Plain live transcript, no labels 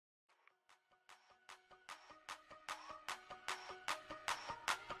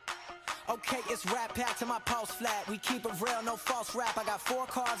Okay, it's rap pack to my pulse flat. We keep it real, no false rap. I got 4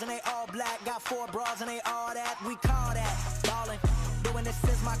 cars and they all black. Got 4 bras and they all that. We call that ballin'. Doing this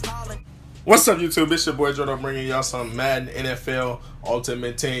is my calling. What's up, YouTube? It's your boy Jordan bringing y'all some Madden NFL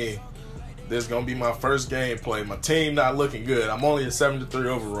Ultimate Team. This is gonna be my first gameplay. My team not looking good. I'm only a 7-3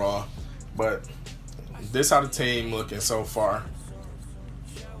 overall, but this how the team looking so far.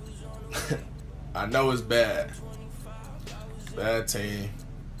 I know it's bad. Bad team.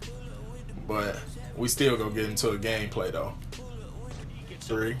 But we still gonna get into a gameplay though.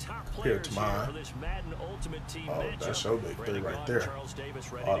 3 here to mine. Oh, that's your big 3 right there.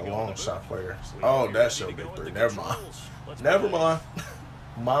 All the long shot players. Oh, that's your big 3. Never mind. Never mind.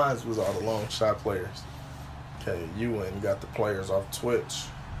 Mine was all the long shot players. Okay, you went and got the players off Twitch.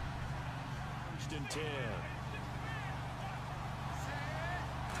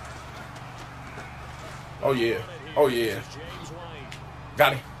 Oh yeah. Oh yeah.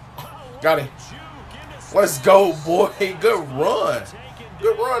 Got him. Got him. Let's go, boy. Good run.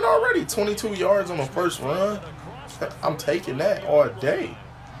 Good run already. 22 yards on the first run. I'm taking that all day.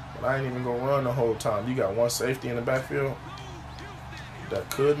 But I ain't even going to run the whole time. You got 1 safety in the backfield. That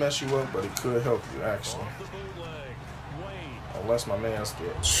could mess you up, but it could help you, actually. Unless my man's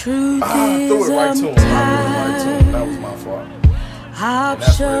scared. I threw it right to him. I threw it right to him. That was my fault.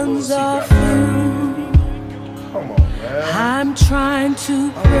 Options are few. Come on, man. I'm trying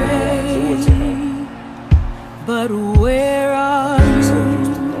to pray, but where are you? I'm so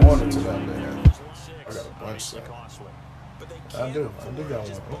used to throwing it to that man. I got a bunch set. I do got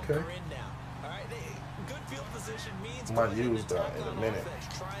one. Okay. I might use that in a minute.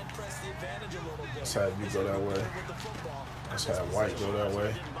 Let's have you go that way. Let's have White go that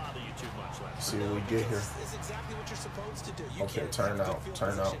way. See what we get here. Okay, turn out,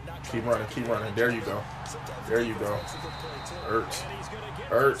 turn out. Keep running, keep running. There you go. There you go.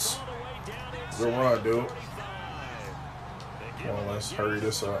 Ertz. Good run, dude. Come on, let's hurry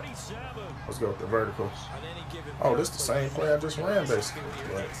this up. Let's go with the verticals. Oh, this is the same play I just ran, basically.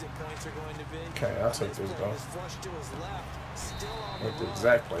 But, okay, I'll take this, though. Not the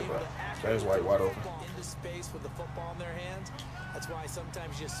exact play, but James White wide open.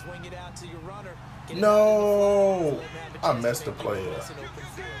 No! I messed the play up.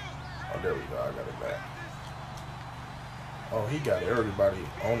 Oh, there we go. I got it back. Oh, he got everybody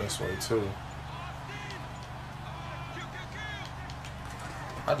on this way, too.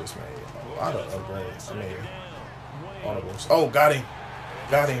 I just made a lot of upgrades. I mean, audibles. Oh, got him.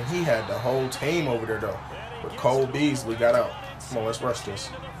 Got him. He had the whole team over there, though. But Cole Beasley got out. Come on, let's rush this.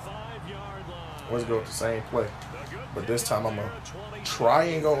 Let's go with the same play. But this time I'm going to try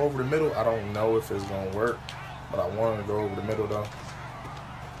and go over the middle. I don't know if it's going to work, but I want to go over the middle, though.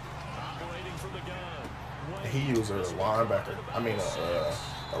 He used a linebacker. I mean,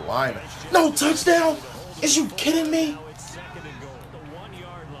 a lineman. No touchdown! Is you kidding me?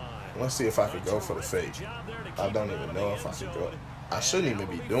 Let's see if I could go for the fake. I don't even know if I could go. I shouldn't even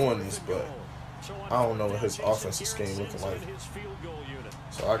be doing this, but I don't know what his offensive scheme looking like.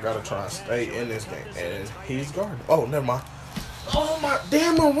 So I gotta try and stay in this game. And he's guarding. Oh, never mind. Oh my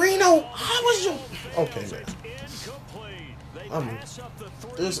damn Marino! How was you? Okay, man.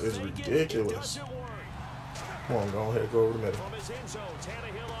 This is ridiculous. Come on, go ahead, go over the middle.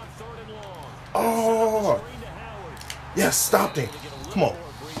 Oh, yes, stopped him. Come on.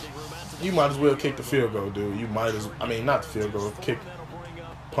 You might as well kick the field goal, dude. You might as, I mean, not the field goal,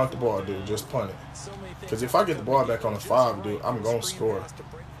 punt the ball, dude. Just punt it. Because if I get the ball back on the 5, dude, I'm gonna score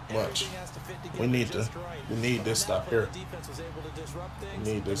much. We need this stop here. We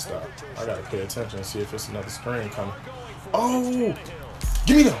need this stop. I gotta pay attention and see if it's another screen coming. Oh,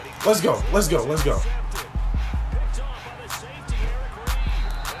 give me them. Let's go. Let's go. Let's go.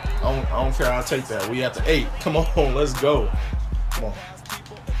 I don't care. I'll take that. We at the 8. Come on, let's go. Come on.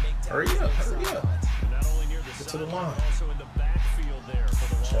 Hurry up, hurry up. Get to the line.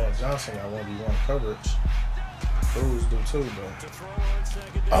 Chad Johnson got 1v1 coverage. Cruz do too, though.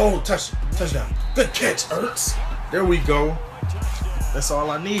 Oh, touchdown. Good catch, Ertz. There we go. That's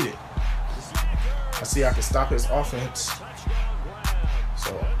all I needed. I see I can stop his offense.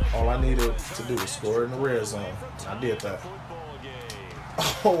 So all I needed to do was score in the red zone. I did that.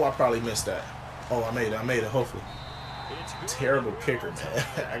 Oh, I probably missed that. Oh, I made it, hopefully. Terrible kicker, man.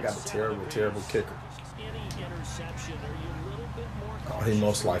 I got a terrible kicker. Oh, he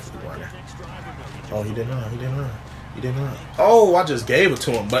most likely running. Oh, he didn't run. Oh, I just gave it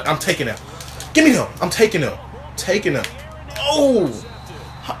to him, but I'm taking him. Give me him. I'm taking him. Oh,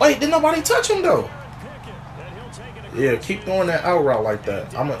 wait, did nobody touch him though? Yeah, keep throwing that out route like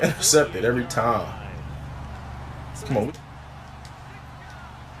that. I'm gonna intercept it every time. Come on.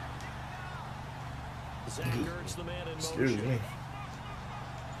 Excuse me.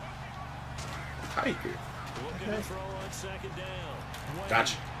 Hike it.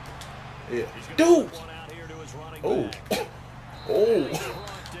 Gotcha. Yeah. Dude! Oh. Oh.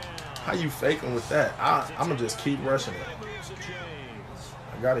 How you faking with that? I'm going to just keep rushing it.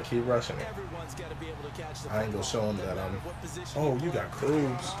 I got to keep rushing it. I ain't going to show him that I'm... Oh, you got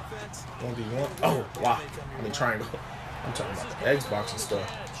Cruz. 1v1. Oh, wow. I mean, triangle. I'm talking about the Xbox and stuff.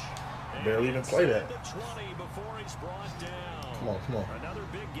 Barely even play that. Come on, come on.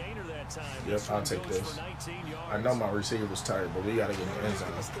 Yep, I'll take this. I know my receiver was tired, but we got to get in the end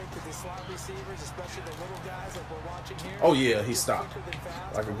zone. Oh, yeah, he stopped.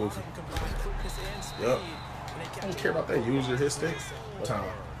 Like a goofy. Yep. I don't care about that. Use your hit stick. Time.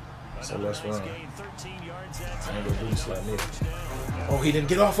 So let's run. I ain't gonna do slap me. Oh, he didn't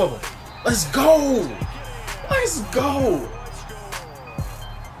get off of him. Let's go. Let's go.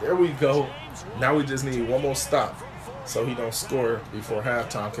 There we go. Now we just need one more stop so he don't score before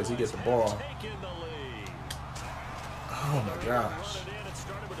halftime because he gets the ball. Oh my gosh.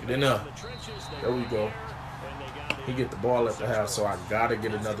 Good enough. There we go. He get the ball at the half, so I gotta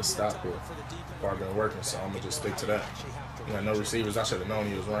get another stop here. Bar been working, so I'm gonna just stick to that. He got no receivers. I should have known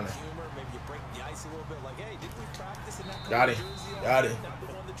he was running. Got him. Got him.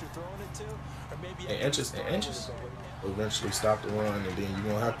 In inches. We'll eventually stop the run, and then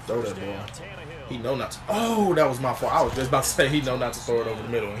you're gonna have to throw that ball. He know not to. Oh, that was my fault. I was just about to say he know not to throw it over the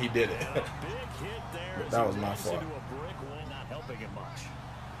middle, and he did it. But that was my fault.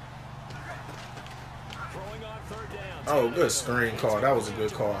 Oh, good screen call. That was a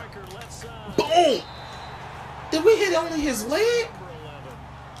good call. Boom! Did we hit only his leg?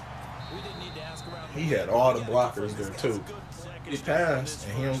 He had all the blockers there too. He passed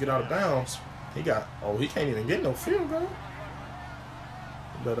and he don't get out of bounds. He got, oh, he can't even get no field goal.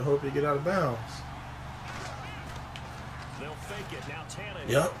 Better hope he get out of bounds.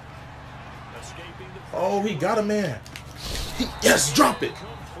 Yep. Oh, he got a man. Yes, drop it.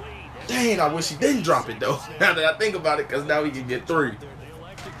 Dang, I wish he didn't drop it though. Now that I think about it, because now he can get 3.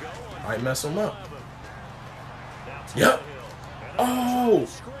 Might mess him up. Yep. Oh.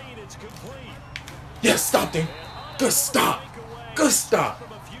 Yes, stopped him. Good stop. Good stop.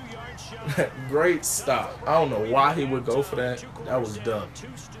 Great stop. I don't know why he would go for that. That was dumb.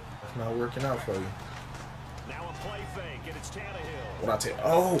 It's not working out for you. What I tell you?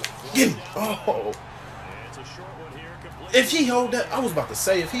 Oh, get him. Oh. If he held that, I was about to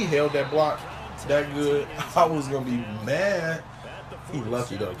say, if he held that block that good, I was going to be mad. He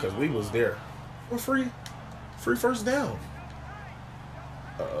lucky though, because we was there. We're free first down.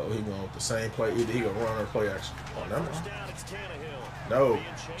 Uh-oh, he going with the same play. Either he going to run or play action. Oh, never mind. No,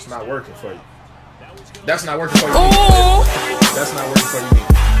 it's not working for you. That's not working for you. Ooh. That's not working for you.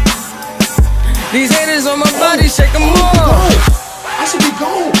 These haters on my body, shake them off. I should be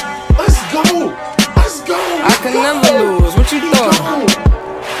gone. Let's go. Let's go. I can never lose. What you thought?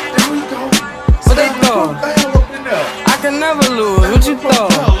 There we go. What they thought? I can never lose. What you thought?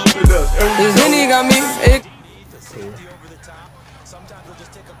 This Henny got me.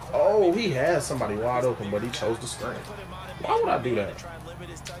 Oh, he had somebody wide open, but he chose to screen. Why would I do that?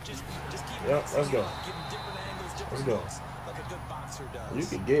 Yep, let's go. Let's go. You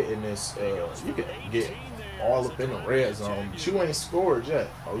could get in this, you could get all up in the red zone, but you ain't scored yet.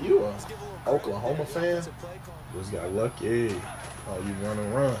 Oh, you a Oklahoma fan? Just got lucky. Oh, you want to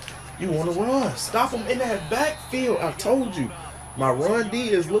run. You want to run. Stop him in that backfield. I told you. My run D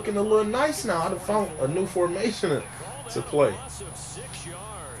is looking a little nice now. I found a new formation to play.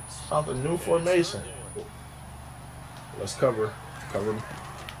 Found a new formation. Let's cover. Cover him.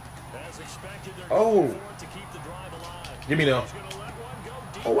 Oh. Give me them.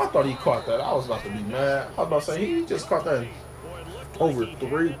 Oh, I thought he caught that. I was about to be mad. I was about to say, he just caught that over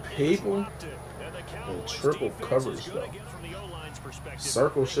 3 people. And triple coverage, though.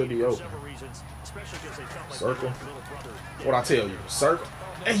 Circle should be open. Circle. What I tell you? Circle.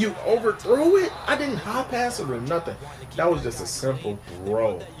 And you overthrew it? I didn't high pass it or nothing. That was just a simple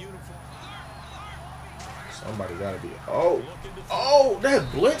throw. Somebody gotta be. Oh,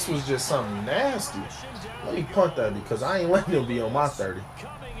 that blitz was just something nasty. Let me punt that because I ain't letting him be on my 30.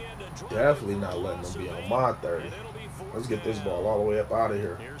 Definitely not letting him be on my 30. Let's get this ball all the way up out of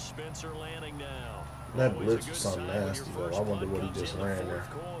here. That blitz was something nasty though. I wonder what he just ran there.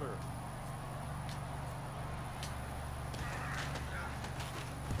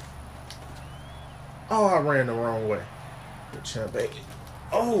 Oh, I ran the wrong way. Good champ, baby.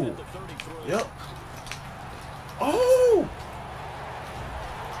 Oh, yep. Oh!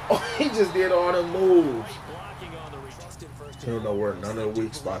 Oh, he just did all them moves. He don't know where none of the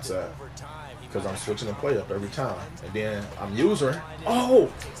weak spots at. Because I'm switching the play up every time. And then I'm using.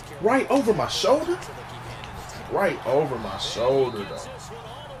 Oh! Right over my shoulder? Right over my shoulder, though.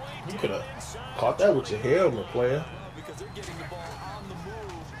 You could have caught that with your helmet, player.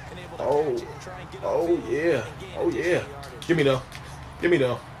 Oh. Oh, yeah. Oh, yeah. Give me though. Give me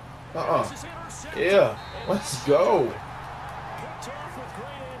though. Yeah. Let's go.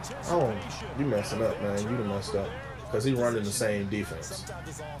 Oh, you messing up, man. You done messed up. Because he running the same defense.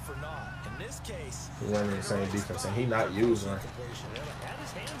 He running the same defense, and he not using her.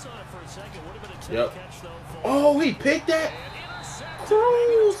 Yep. Oh, he picked that?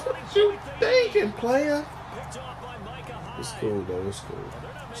 Cruz, what you thinking, player? It's cool, though. It's cool.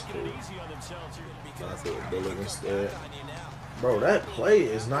 It's cool. I threw a bullet instead. Bro, that play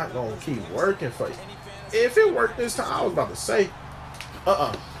is not going to keep working for you. If it worked this time, I was about to say,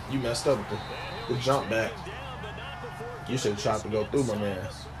 you messed up with the jump back. You should have tried to go through my man.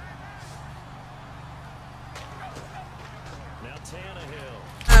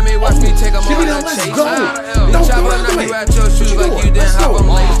 Watch me take them on a chase. You chop up, knock you out your shoes like you didn't hop them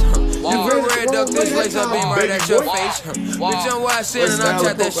laced. Walk a red duck, this lace up, beam right at your face. Bitch, I'm wide sitting and I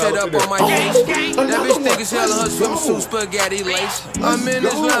chat that shit up on my face. That bitch think it's hell in her swimsuit, spaghetti lace. I'm in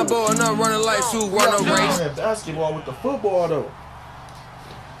this Lambo and I'm running like who run a race. Playing basketball with the football, though.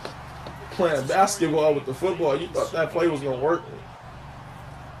 Playing basketball with the football. You thought that play was going to work.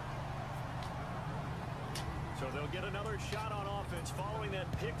 So they'll get another shot on offense following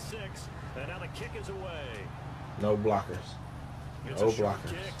that pick six. And now the kick is away. No blockers. No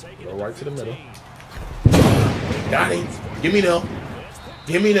blockers. Go right to the middle. Got him. Give me now.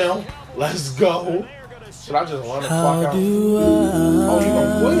 Give me now. Let's go. Should I just run the clock out? Oh, you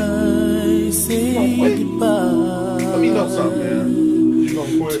gonna quit? You gonna quit? Let me know something, man. You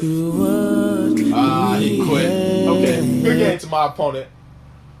gonna quit? Ah, he quit. Okay, good game to my opponent.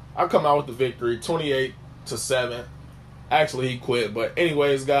 I come out with the victory, 28-7. Actually, he quit. But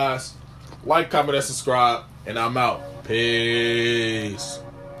anyways, guys, like, comment, and subscribe. And I'm out. Peace.